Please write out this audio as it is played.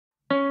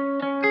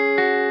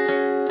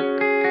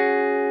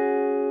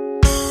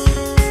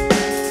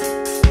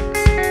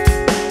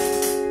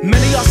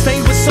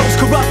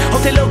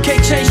Hope they locate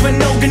change when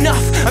old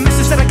enough. A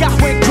message that I got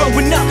when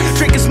growing up.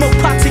 Drinking smoke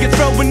pot till you're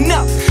throwing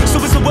up. So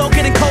is the world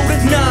getting colder?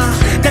 Nah.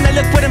 Then I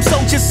look where them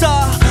soldiers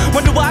are.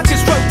 Wonder why I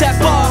just wrote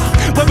that bar.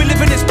 Where we live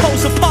in this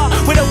poles apart.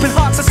 With open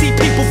hearts I see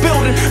people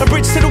building a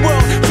bridge to the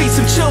world, feed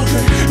some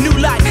children. New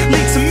light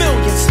leads to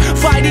millions.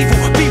 Fight evil,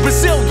 be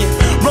resilient.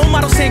 Role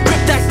models saying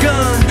grip that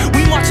gun.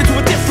 We march into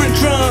a different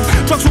drum.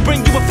 Drugs will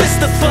bring you a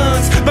fist of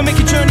funds, but make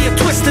your journey a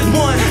twisted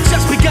one.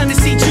 Just begun to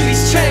see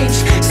duties change.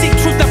 Seek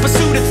truth that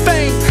pursued at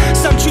fame.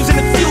 Some choosing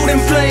to fuel in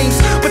flames,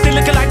 but they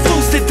looking like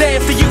fools today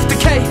if the youth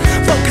decay.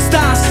 Focused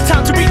eyes,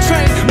 time to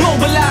retrain,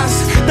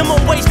 mobilize. The more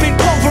ways been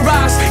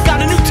pulverized. Got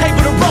a new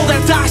table to roll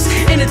that dice.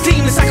 In a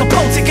demons like a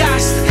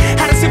poltergeist.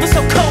 Had us it was so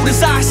cold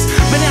as ice,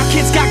 but now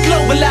kids got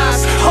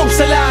globalized.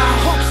 Hopes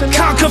alive.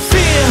 Conquer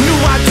fear, new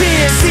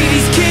ideas. See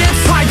these kids,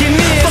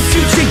 pioneers for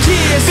future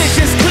years.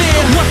 Vision's clear,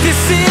 what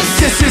this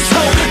is